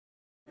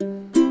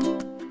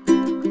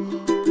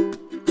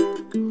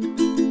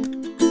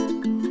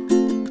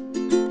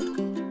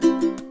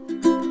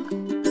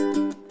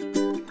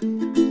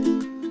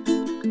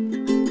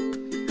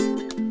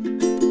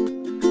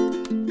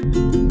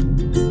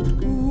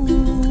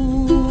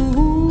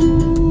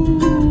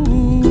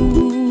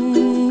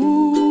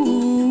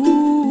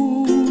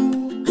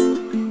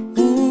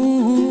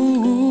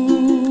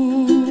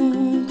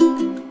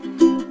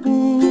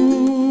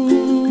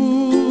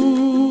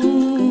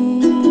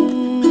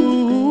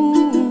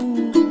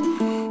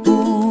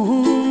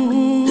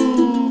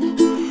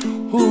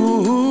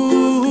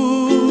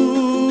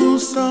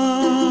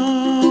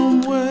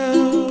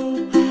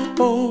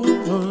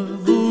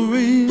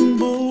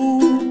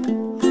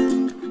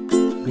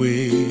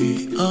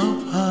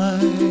up high,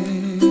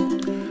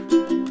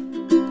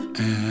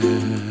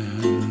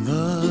 and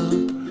the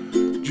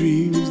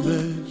dreams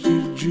that you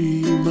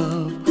dream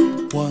of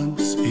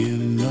once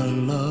in a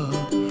lullaby.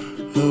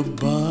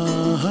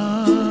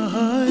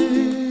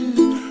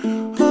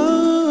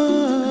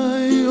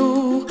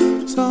 Oh,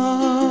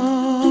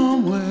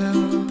 somewhere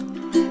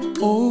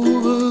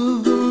over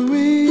the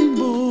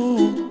rainbow,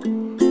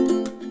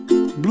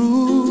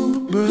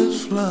 bluebirds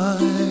fly.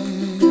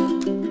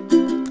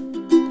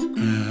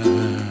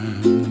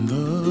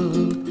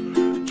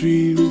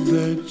 Dreams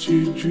that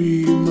you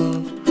dream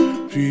of,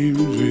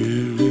 dreams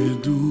really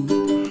do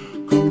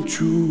come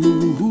true.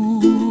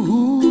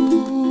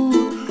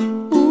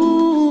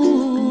 Ooh,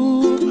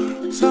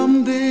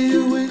 someday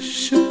you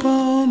wish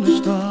upon a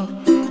star,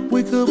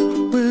 wake up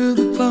where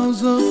the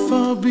clouds are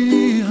far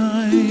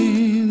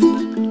behind.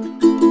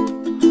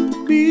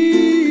 Be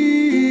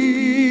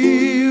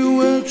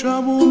where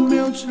trouble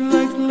melts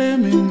like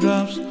lemon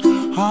drops,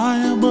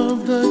 high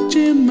above the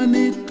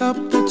chimney top.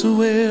 That's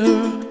where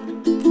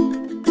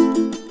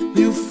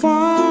you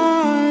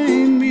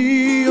find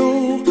me,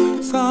 oh,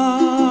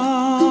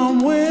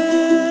 somewhere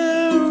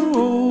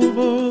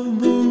over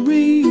the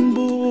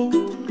rainbow,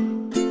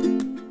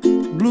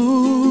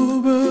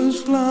 bluebirds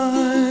fly,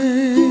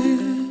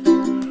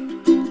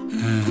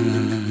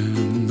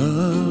 and the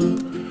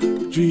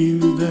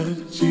dreams that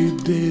you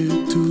dare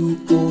to,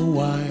 oh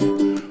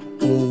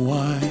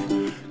why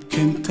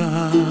can't I?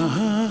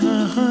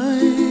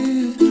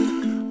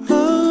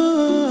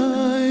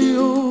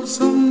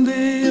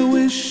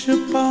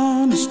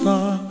 Upon a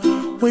star,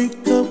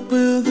 wake up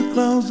where the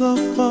clouds are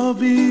far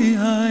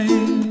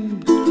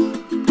behind.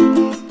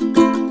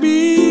 Be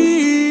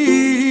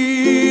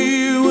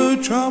where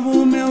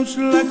trouble melts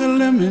like a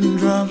lemon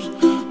drops,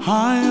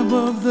 high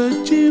above the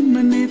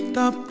chimney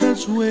top.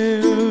 That's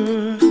where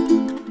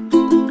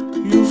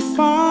you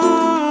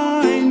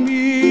find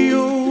me,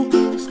 oh,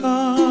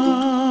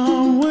 somewhere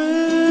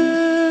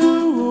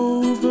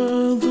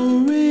over the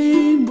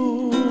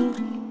rainbow,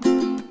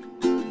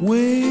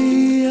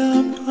 way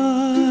up high.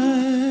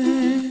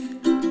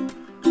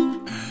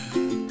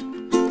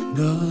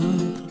 The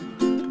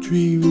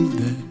dreams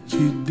that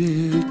you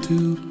dare to,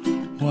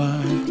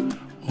 why,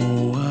 oh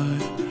why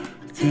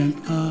can't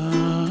I?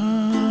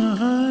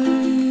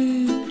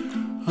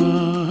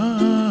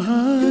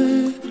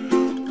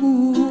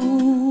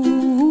 Ooh.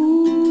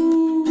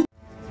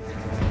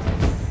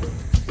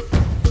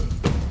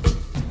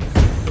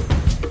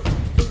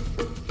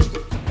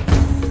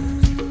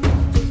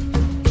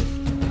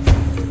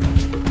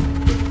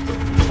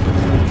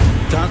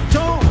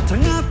 Tato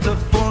tangata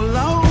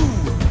follow,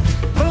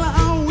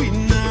 follow we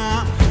na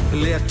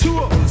le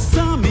tuo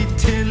sami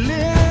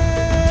tele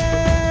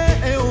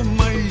oh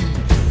my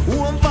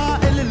uva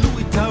ele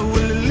luita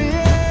wele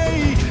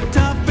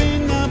ta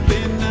pena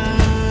pena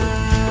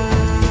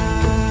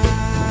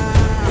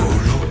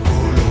olo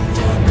olo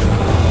waka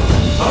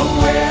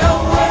awe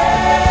awe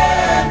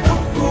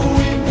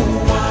nukui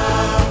mua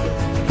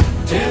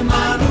te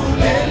manu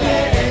lele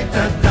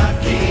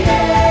etataki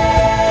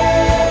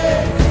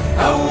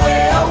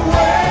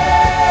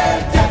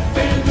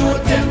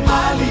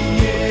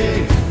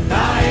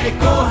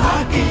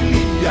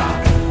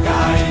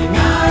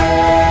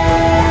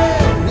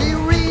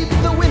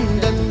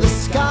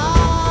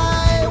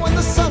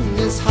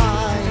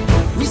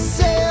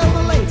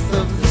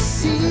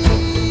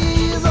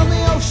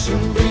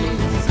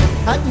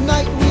At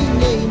night we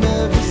name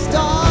every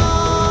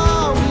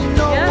star. We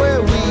know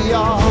where we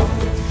are.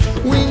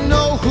 We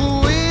know who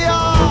we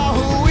are,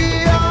 who we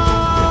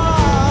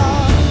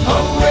are.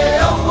 Away,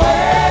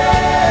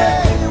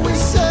 away, we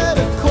set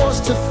a course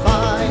to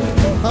find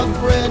a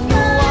brand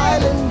new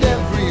island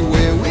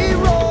everywhere we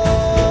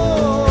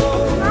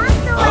roll.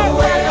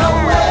 Away,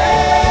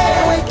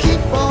 away, we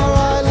keep our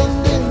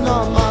island in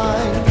our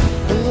mind,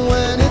 and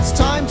when it's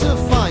time to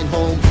find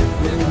home,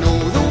 we know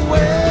the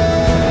way.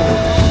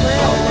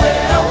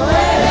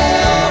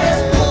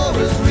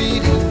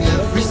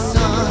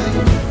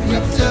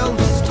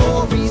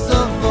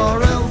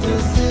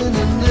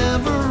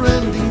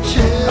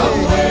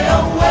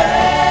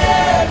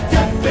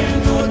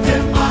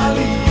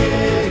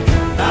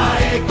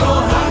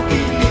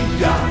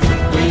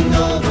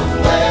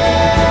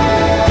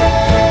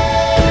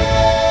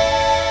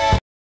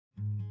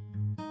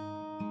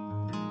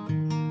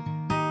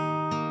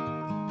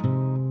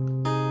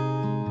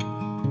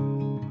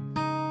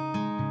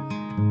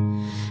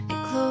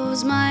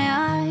 Close my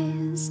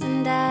eyes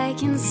and I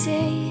can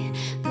see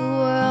the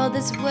world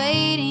that's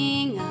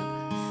waiting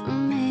up for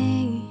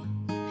me,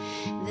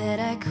 that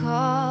I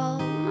call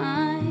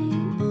my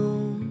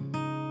own.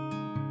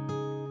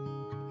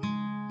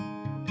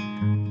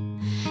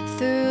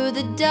 Through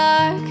the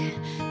dark,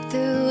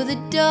 through the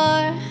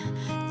door,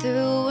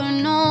 through where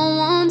no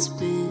one's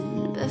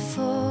been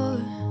before,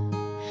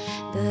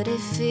 but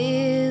it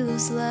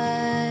feels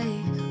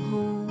like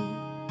home.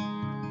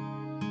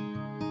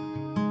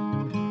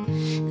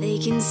 They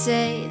can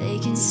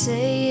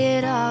say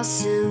it all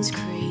sounds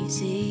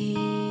crazy.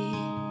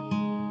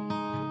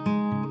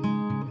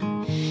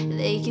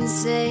 They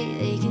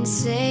can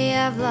say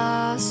I've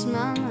lost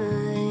my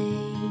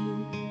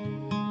mind.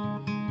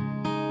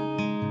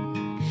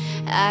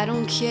 I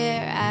don't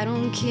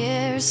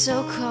care,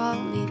 so call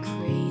me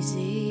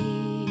crazy.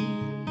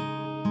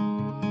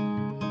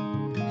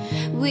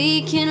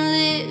 We can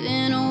live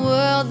in a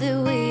world that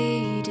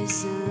we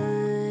design.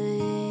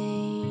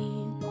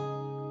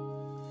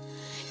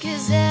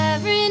 'Cause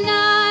every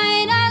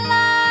night I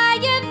lie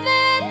in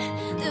bed,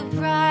 the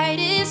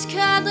brightest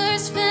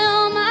colors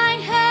fill my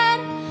head.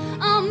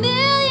 A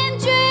million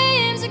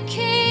dreams are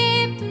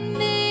keeping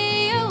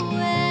me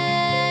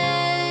awake.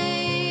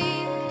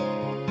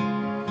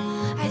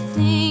 I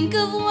think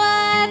of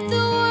what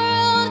the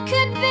world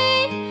could be,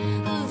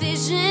 a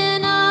vision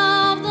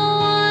of the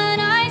one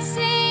I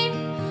see.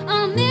 A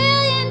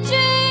million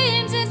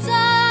dreams is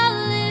all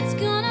it's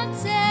gonna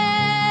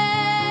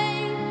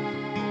take.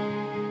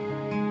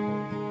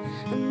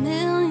 A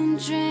million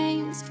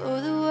dreams for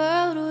the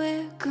world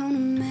we're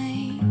gonna make.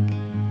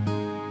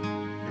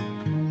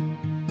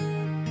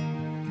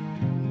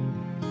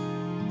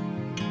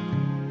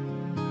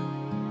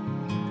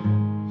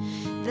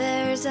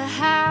 There's a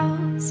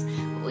house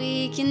we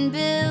can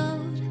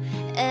build.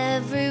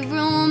 Every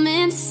room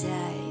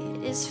inside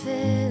is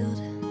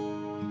filled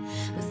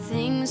with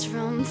things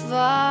from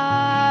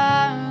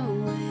far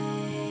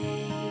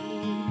away.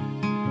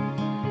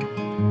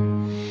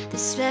 The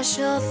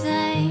special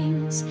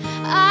things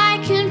I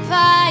can